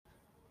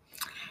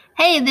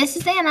Hey, this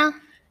is Anna.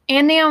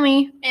 And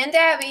Naomi. And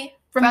Abby.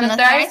 From the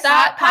Thrice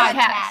Thought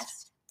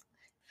Podcast.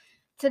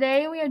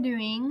 Today we are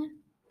doing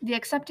the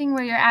Accepting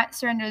Where You're At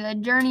Surrender the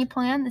Journey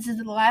plan. This is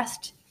the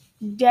last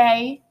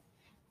day,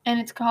 and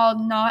it's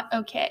called Not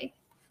Okay.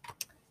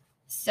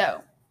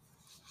 So,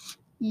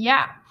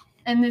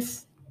 and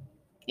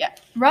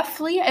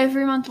roughly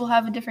every month we'll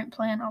have a different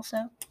plan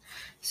also.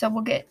 So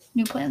we'll get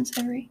new plans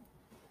every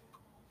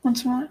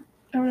once in a while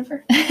or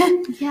whatever.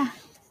 Yeah.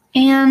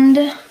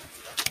 And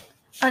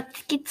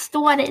let's get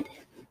started.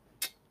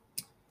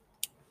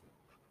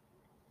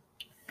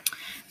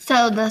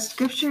 So the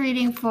scripture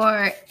reading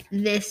for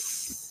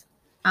this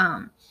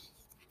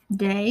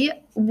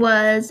day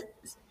was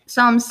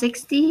Psalm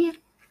 61,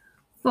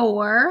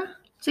 1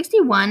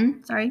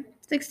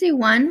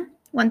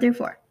 through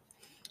 4.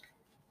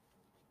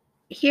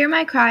 Hear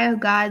my cry, O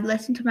God,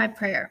 listen to my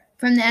prayer.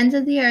 From the ends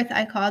of the earth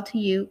I call to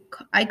you.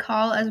 I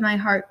call as my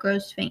heart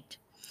grows faint.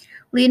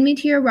 Lead me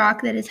to your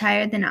rock that is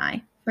higher than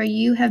I, for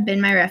you have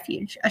been my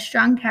refuge, a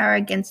strong tower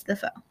against the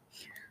foe.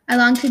 I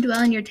long to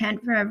dwell in your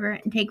tent forever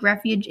and take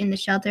refuge in the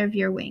shelter of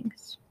your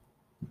wings.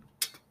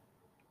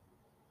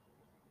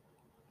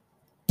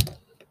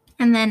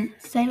 And then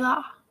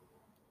Selah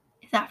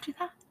is after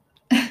that.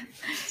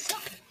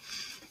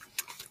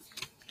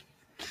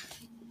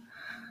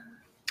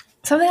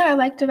 Something I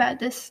liked about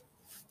this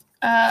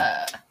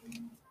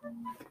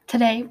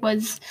today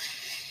was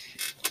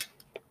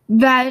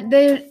that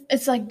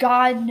it's like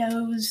God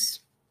knows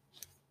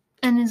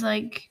and is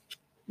like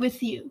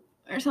with you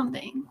or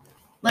something.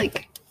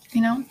 Like,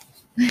 you know?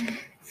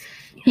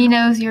 He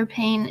knows your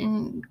pain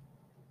and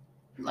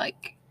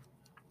like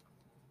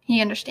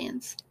he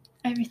understands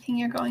everything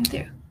you're going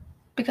through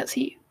because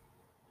he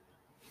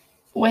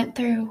went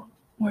through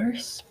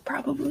worse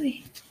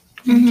probably.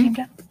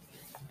 Mm-hmm.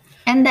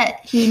 And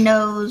that he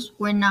knows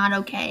we're not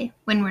okay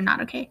when we're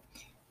not okay.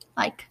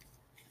 Like,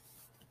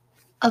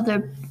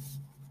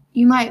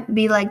 you might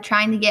be like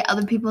trying to get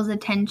other people's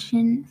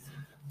attention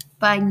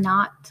by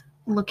not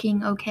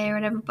looking okay or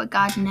whatever, but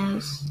God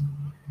knows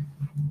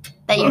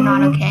that you're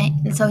not okay.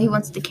 And so he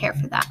wants to care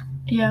for that.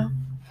 Yeah.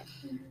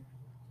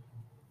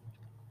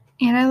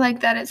 And I like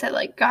that it said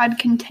like God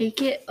can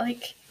take it.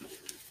 Like,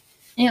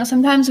 you know,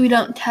 sometimes we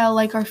don't tell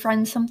like our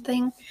friends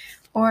something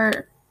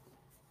or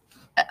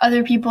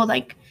other people,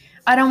 like,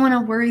 I don't want to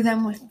worry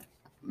them with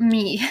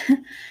me.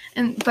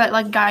 But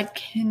like God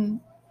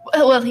can,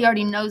 well, he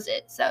already knows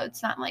it. So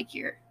it's not like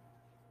you're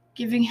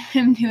giving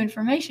him new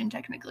information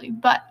technically,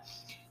 but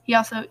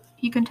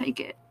he can take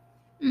it.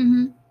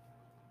 Mm-hmm.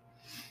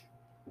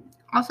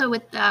 Also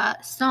with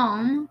the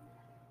Psalm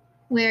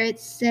where it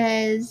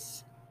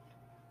says,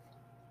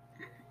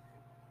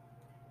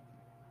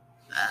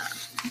 I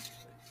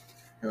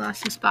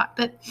lost the spot,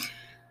 but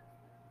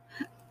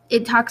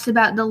it talks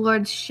about the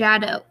Lord's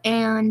shadow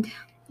and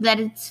that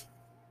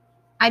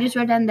I just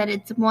read down that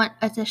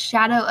it's a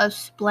shadow of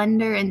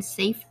splendor and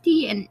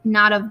safety and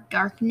not of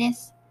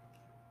darkness.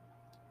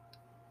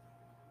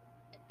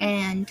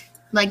 And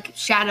like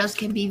shadows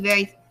can be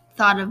very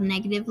thought of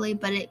negatively,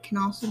 but it can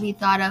also be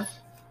thought of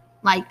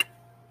like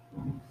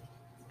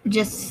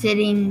just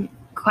sitting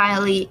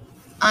quietly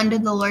under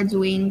the Lord's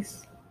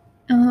wings.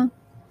 Yeah.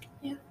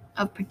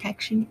 Of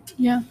protection.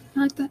 Yeah,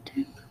 I like that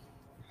too.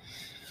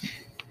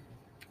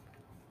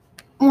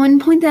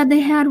 One point that they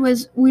had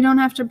was we don't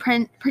have to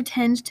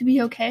pretend to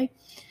be okay,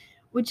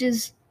 which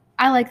is,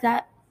 I like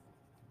that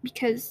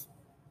because,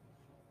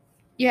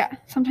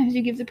 sometimes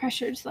you give the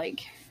pressures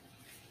like,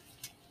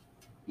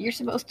 you're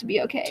supposed to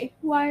be okay.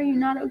 Why are you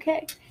not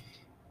okay?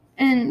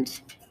 And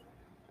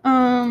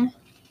I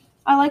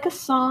like a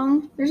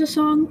song. There's a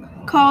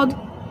song called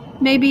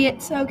Maybe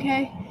It's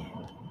Okay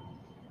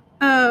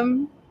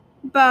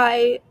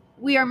by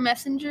We Are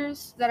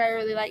Messengers that I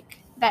really like,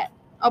 that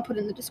I'll put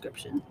in the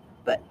description.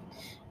 But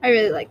I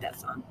really like that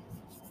song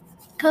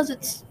because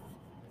it's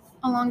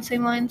along the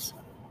same lines.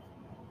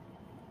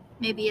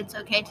 Maybe it's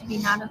okay to be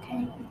not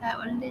okay. Is that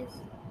what it is?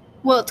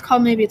 Well, it's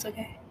called Maybe It's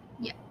Okay.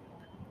 Yeah.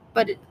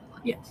 But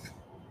yes.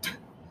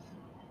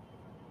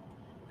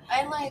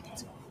 I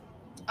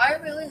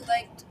really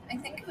liked, I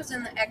think it was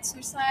in the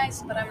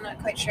exercise, but I'm not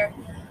quite sure,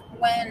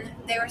 when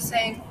they were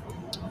saying,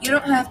 you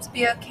don't have to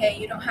be okay,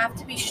 you don't have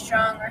to be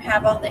strong or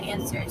have all the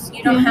answers.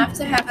 You don't have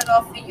to have it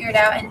all figured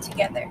out and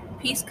together.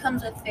 Peace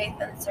comes with faith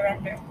and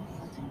surrender.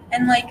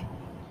 And like,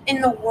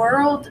 in the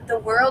world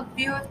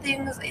view of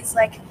things, it's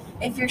like,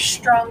 if you're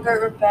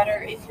stronger or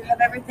better, if you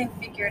have everything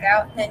figured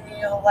out, then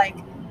you'll like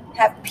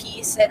have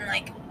peace and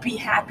like be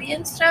happy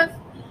and stuff.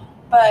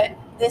 But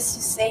this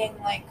is saying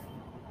like,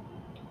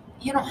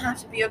 you don't have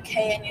to be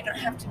okay and you don't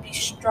have to be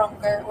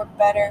stronger or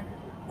better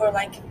or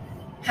like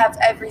have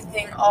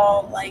everything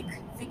all like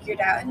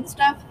figured out and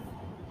stuff.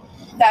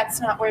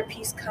 That's not where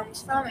peace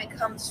comes from. It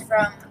comes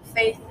from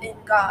faith in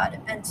God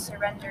and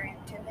surrendering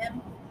to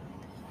him.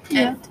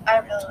 Yeah. And I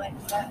really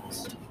like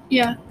that.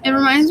 Yeah. It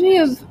reminds me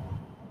of,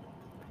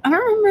 I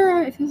don't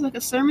remember if it was like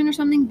a sermon or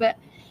something, but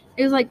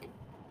it was like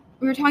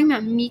we were talking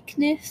about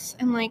meekness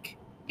and like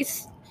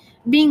it's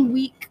being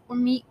weak or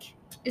meek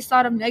is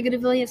thought of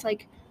negatively. It's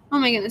like oh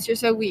my goodness, you're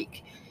so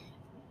weak.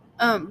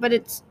 But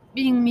it's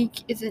being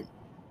meek isn't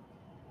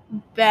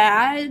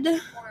bad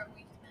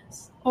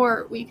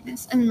or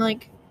weakness. And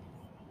like,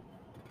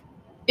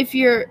 if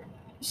you're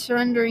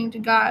surrendering to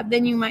God,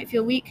 then you might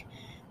feel weak,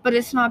 but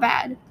it's not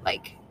bad.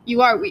 Like,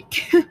 you are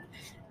weak,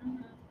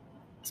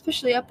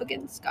 especially up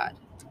against God.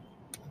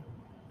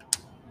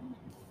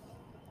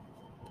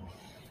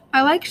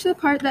 I liked the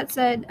part that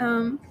said,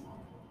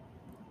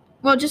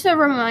 just a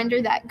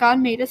reminder that God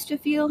made us to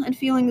feel, and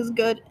feeling is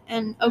good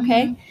and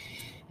okay.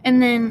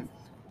 And then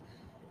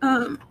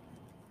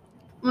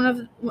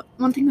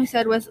one thing I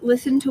said was,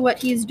 listen to what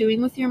He's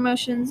doing with your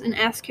emotions and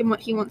ask Him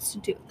what He wants to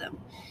do with them.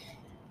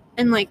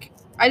 And like,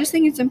 I just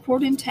think it's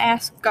important to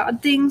ask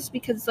God things,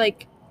 because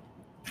like,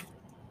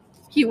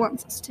 He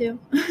wants us to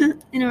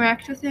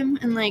interact with Him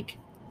and like,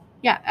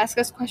 ask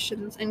us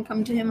questions and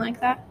come to Him like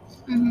that.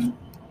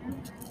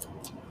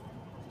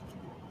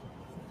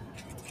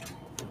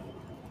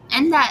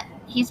 And that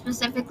He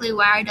specifically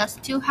wired us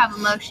to have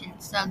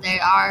emotions, so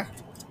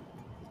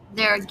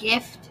they're a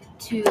gift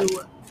to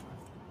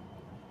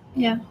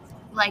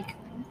like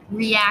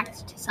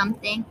react to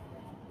something,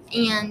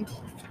 and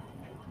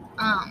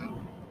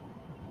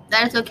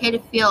that it's okay to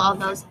feel all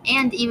those.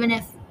 And even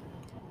if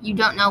you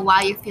don't know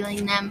why you're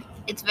feeling them,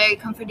 it's very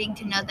comforting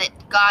to know that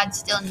God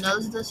still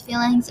knows those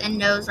feelings and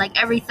knows like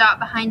every thought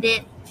behind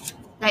it,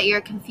 that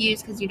you're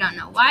confused because you don't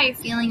know why you're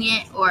feeling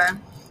it or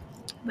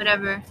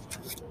whatever,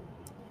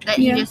 that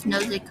He just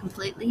knows it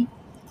completely.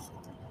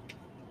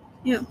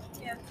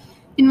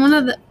 In one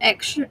of the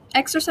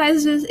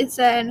exercises, it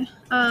said,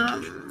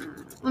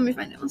 let me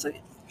find it 1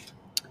 second.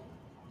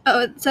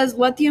 It says,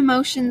 let the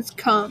emotions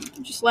come,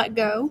 just let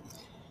go.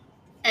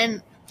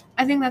 And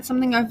I think that's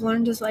something I've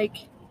learned is like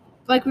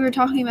we were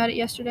talking about it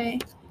yesterday,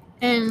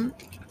 and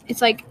it's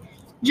like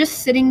just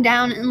sitting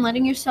down and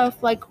letting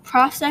yourself like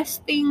process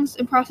things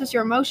and process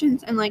your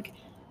emotions and like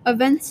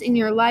events in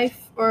your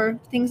life or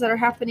things that are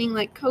happening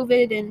like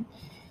COVID and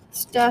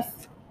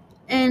stuff,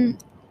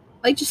 and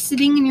like just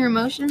sitting in your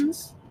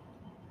emotions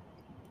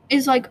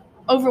is like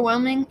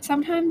overwhelming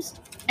sometimes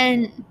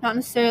and not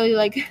necessarily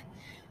like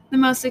the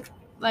most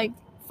like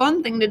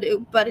fun thing to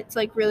do, but it's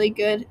like really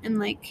good. And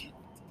like,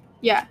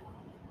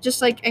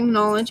 just like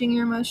acknowledging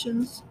your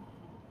emotions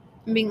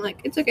and being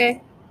like, it's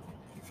okay.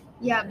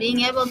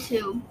 Being able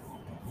to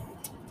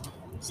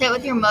sit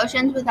with your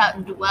emotions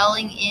without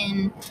dwelling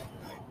in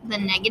the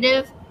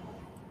negative,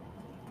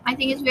 I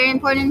think is very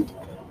important.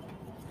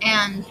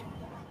 And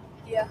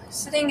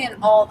sitting in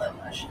all the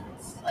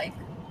emotions, like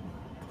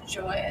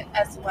joy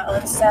as well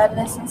as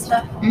sadness and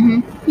stuff.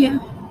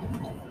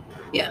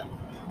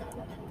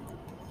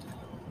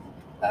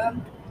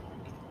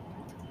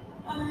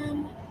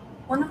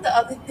 One of the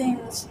other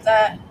things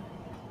that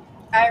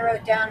I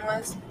wrote down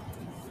was,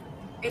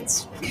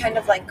 it's kind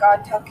of like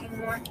God talking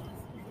more.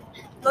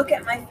 Look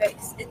at my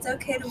face. It's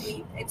okay to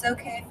weep. It's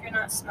okay if you're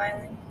not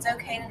smiling. It's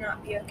okay to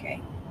not be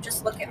okay.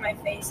 Just look at my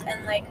face.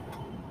 And like,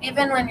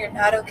 even when you're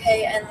not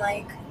okay and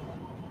like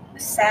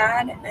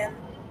sad and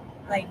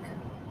like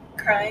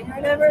crying or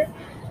whatever,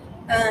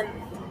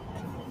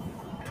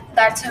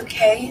 that's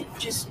okay.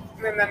 Just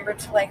remember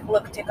to like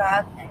look to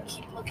God and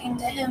keep looking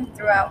to Him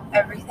throughout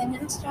everything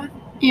and stuff.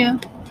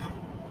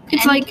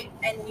 It's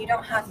and you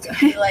don't have to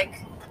be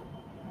like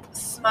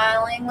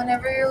smiling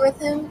whenever you're with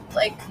Him.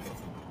 Like,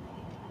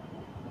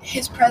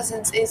 His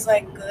presence is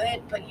like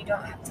good, but you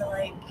don't have to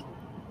like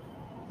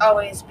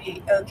always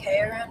be okay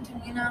around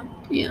Him, you know?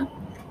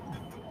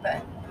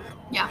 But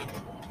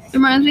it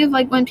reminds me of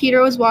like when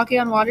Peter was walking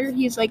on water.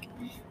 He's like,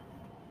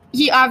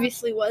 he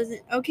obviously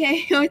wasn't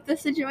okay with the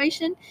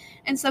situation,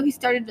 and so he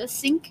started to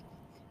sink.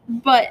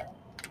 But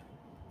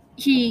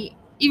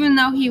even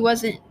though he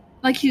wasn't,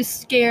 like, he was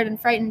scared and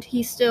frightened,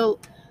 he still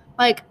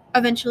like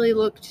eventually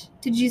looked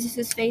to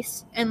Jesus's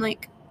face and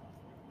like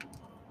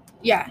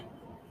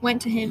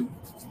went to Him.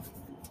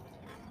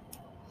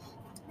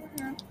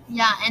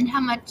 And how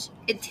much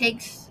it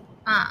takes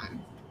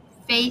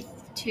faith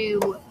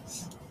to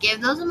give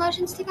those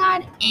emotions to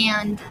God,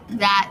 and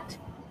that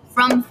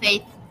from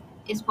faith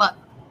is what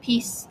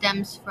peace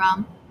stems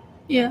from.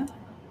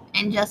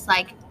 And just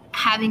like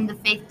having the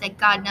faith that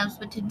God knows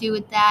what to do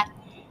with that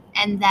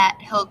and that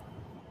He'll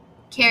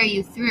carry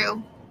you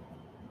through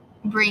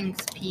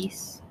brings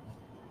peace.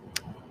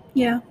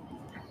 I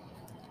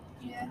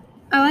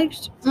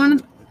liked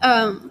one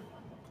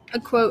a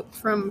quote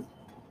from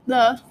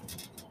the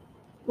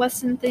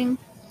lesson thing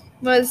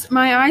was,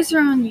 my eyes are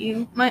on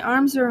you, my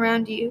arms are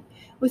around you.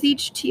 With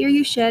each tear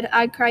you shed,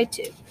 I cry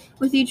too.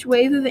 With each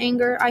wave of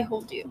anger, I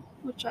hold you,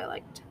 which I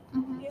liked.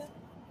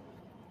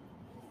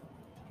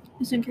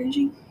 It's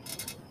encouraging.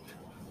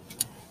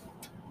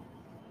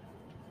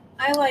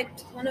 I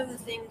liked one of the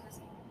things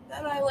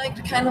that I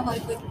liked, kind of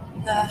like with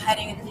the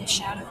hiding in His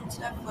shadow and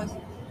stuff, was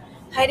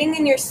hiding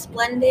in your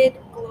splendid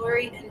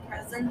glory and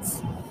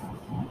presence.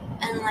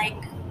 And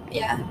like,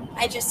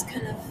 I just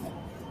kind of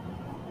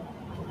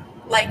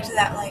liked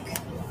that like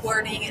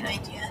wording and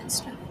idea and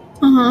stuff.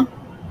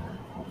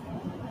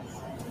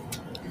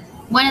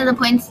 One of the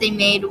points they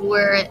made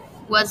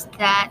was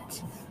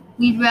that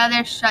we'd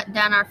rather shut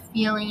down our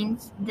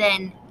feelings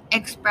than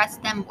express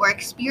them or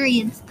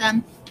experience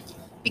them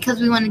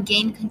because we want to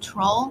gain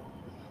control.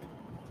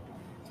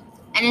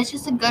 And it's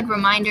just a good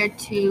reminder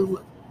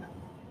to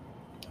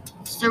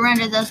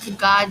surrender those to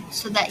God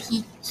so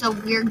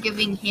we're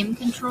giving him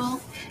control.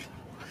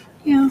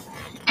 Yeah.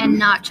 And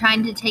not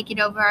trying to take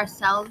it over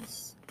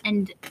ourselves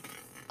and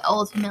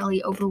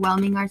ultimately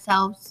overwhelming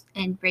ourselves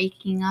and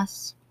breaking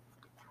us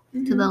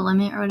to the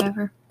limit or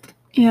whatever.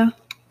 Yeah.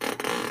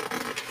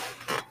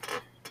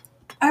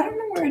 I don't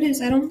know where it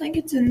is. I don't think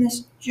it's in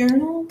this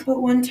journal,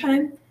 but one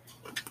time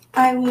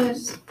I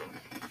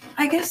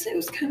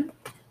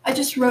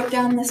just wrote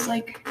down this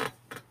like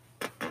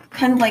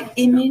kind of like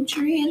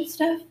imagery and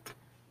stuff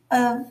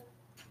of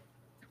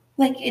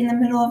like in the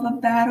middle of a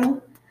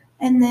battle,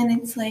 and then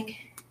it's like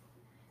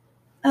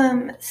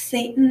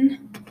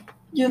Satan,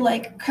 you're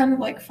like kind of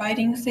like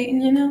fighting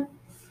Satan,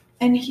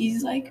 and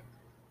he's like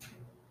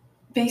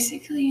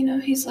basically,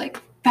 he's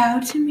like, bow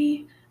to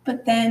me,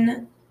 but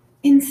then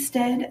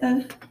instead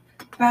of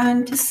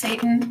bowing to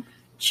Satan,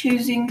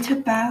 choosing to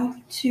bow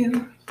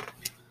to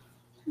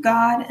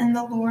God and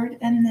the Lord,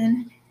 and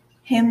then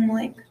him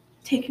like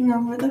taking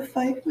over the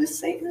fight with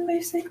Satan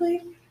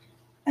basically,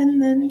 and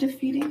then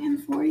defeating him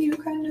for you,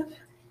 kind of.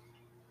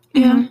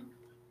 Yeah.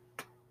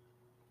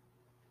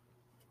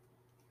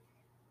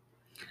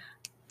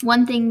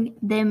 One thing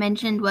they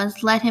mentioned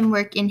was let him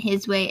work in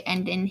his way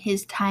and in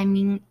his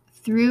timing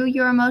through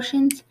your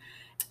emotions.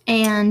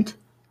 And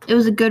it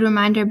was a good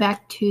reminder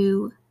back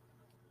to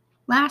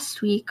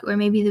last week or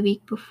maybe the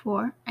week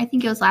before. I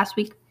think it was last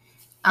week.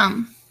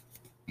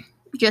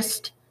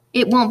 Just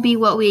it won't be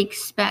what we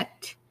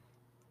expect,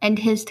 and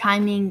his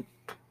timing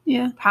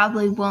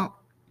probably won't.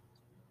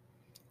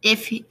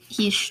 If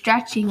he's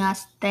stretching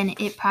us, then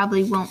it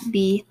probably won't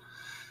be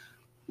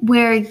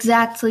where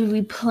exactly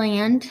we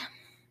planned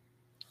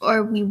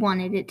or we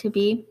wanted it to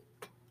be.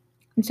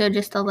 And so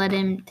just to let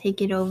him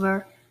take it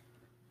over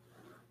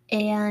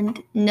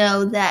and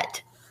know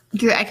that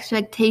your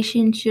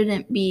expectation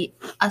shouldn't be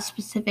a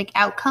specific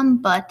outcome,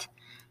 but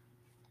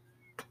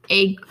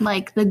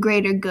the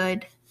greater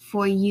good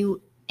for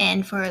you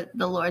and for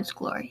the Lord's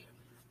glory.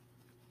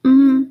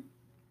 Yeah.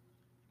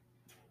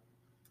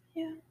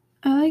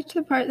 I liked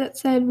the part that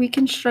said we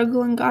can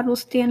struggle and God will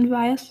stand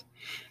by us.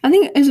 I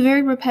think it's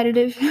very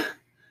repetitive.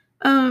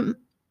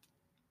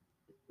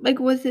 Like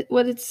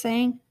what it's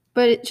saying,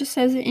 but it just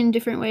says it in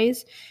different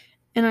ways.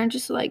 And I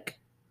just like,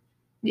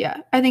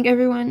 I think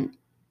everyone,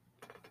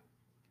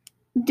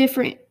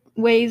 different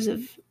ways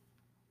of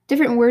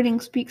different wording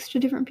speaks to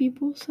different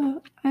people.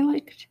 So I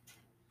liked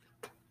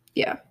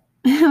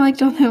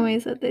all the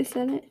ways that they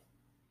said it.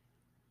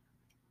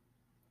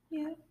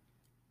 Yeah.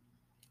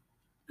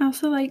 I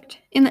also liked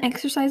in the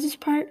exercises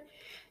part,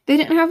 they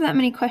didn't have that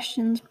many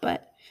questions,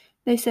 but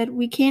they said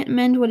we can't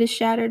mend what is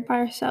shattered by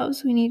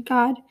ourselves. We need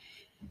God.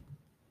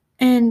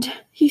 And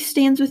he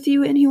stands with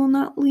you and he will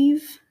not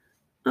leave.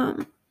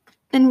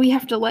 And we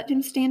have to let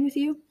him stand with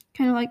you.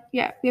 Kind of like, we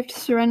have to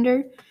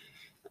surrender,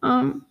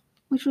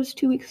 which was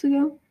 2 weeks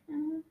ago.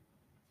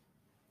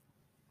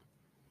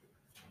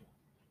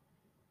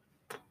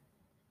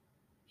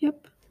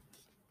 Yep.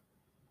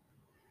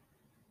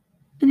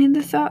 Any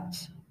other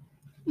thoughts?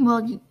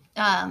 Well,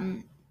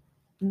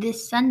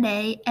 this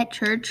Sunday at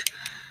church,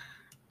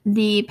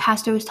 the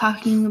pastor was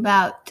talking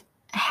about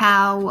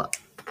how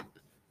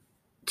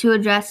to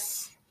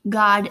address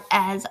God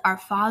as our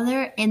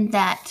Father and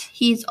that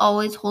he's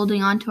always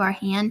holding on to our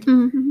hand,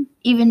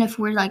 even if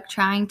we're like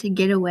trying to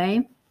get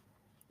away,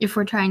 if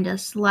we're trying to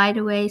slide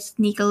away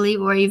sneakily,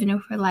 or even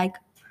if we're like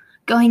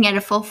going at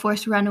a full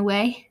force run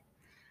away,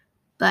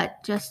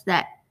 but just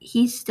that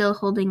he's still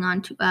holding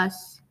on to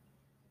us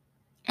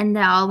and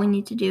that all we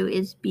need to do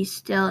is be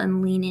still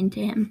and lean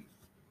into him.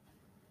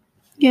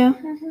 Yeah.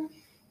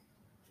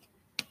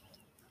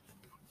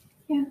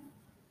 Yeah.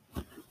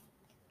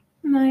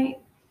 My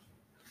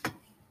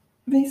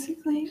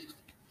basically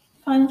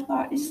final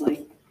thought is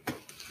like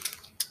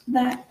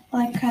that,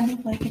 like kind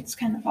of like it's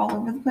kind of all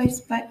over the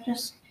place, but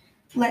just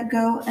let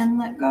go and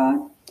let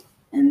God,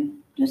 and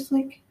just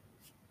like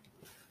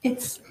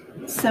it's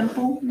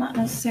simple, not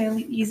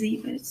necessarily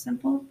easy, but it's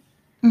simple.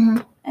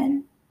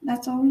 And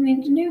that's all we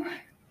need to do.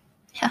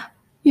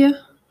 Yeah.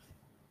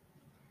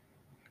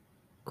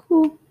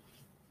 Cool.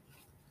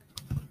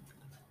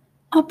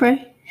 I'll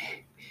pray.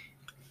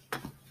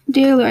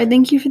 Dear Lord,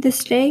 thank you for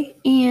this day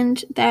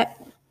and that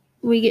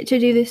we get to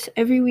do this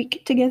every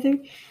week together.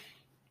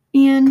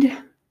 And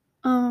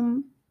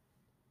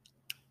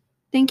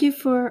thank you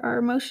for our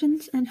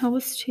emotions and help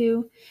us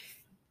to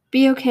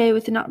be okay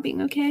with not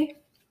being okay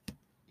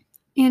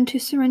and to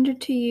surrender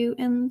to you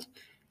and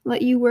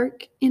let you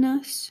work in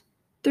us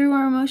through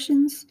our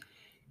emotions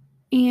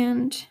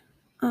and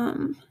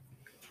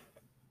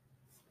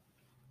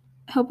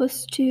help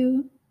us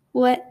to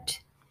let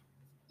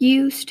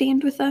you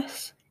stand with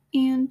us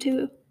and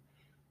to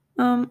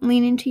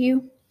lean into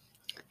you.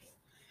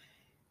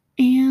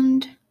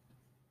 And in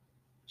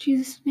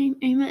Jesus' name,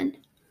 amen.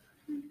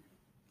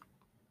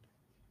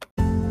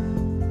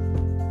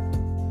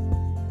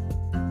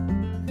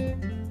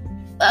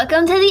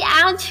 welcome to the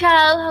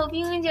outro. Hope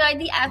you enjoyed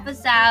the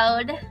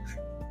episode.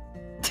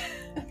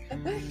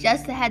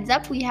 Just a heads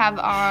up, we have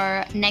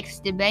our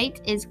next debate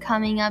is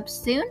coming up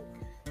soon.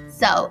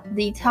 So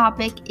the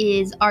topic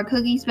is, are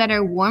cookies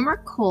better warm or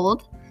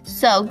cold?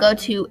 So go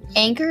to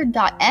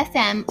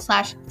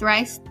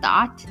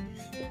anchor.fm/thrice-thought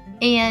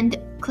and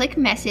click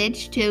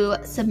message to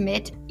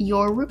submit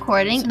your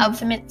recording of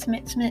Submit.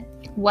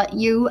 what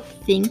you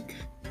think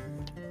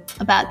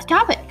about the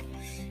topic.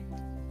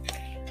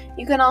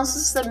 You can also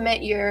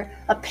submit your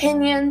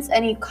opinions,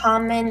 any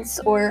comments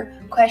or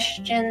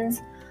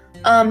questions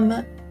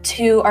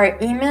to our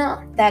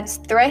email. That's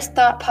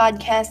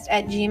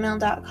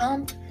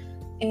thrice-thought-podcast@gmail.com.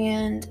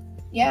 And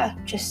yeah,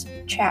 just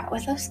chat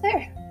with us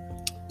there.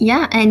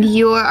 Yeah, and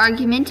your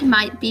argument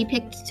might be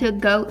picked to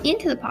go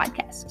into the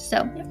podcast.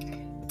 So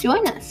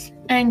join us.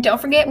 And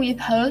don't forget, we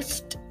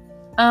post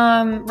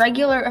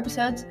regular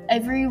episodes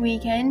every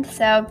weekend.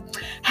 So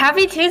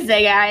happy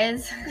Tuesday,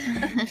 guys.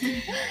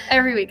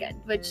 Every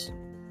weekend,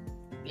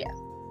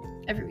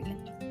 every weekend.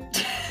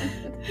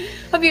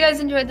 Hope you guys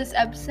enjoyed this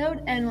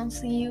episode, and we'll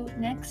see you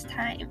next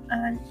time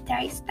on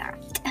Thrice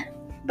Thought.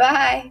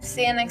 Bye.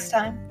 See you next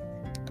time.